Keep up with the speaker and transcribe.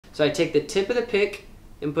So I take the tip of the pick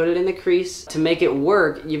and put it in the crease. To make it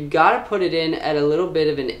work, you've got to put it in at a little bit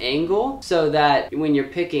of an angle so that when you're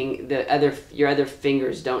picking, your other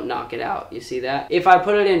fingers don't knock it out. You see that? If I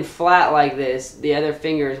put it in flat like this, the other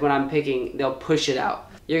fingers, when I'm picking, they'll push it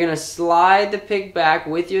out. You're gonna slide the pick back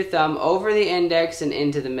with your thumb over the index and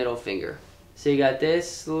into the middle finger. So you got this,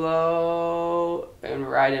 slow and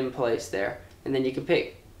right in place there. And then you can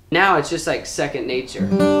pick. Now it's just like second nature.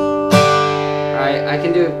 Right? I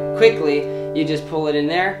can do it quickly. You just pull it in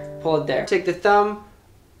there, pull it there. Take the thumb,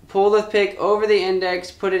 pull the pick over the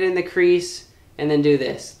index, put it in the crease, and then do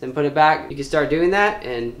this. Then put it back. You can start doing that,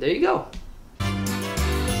 and there you go.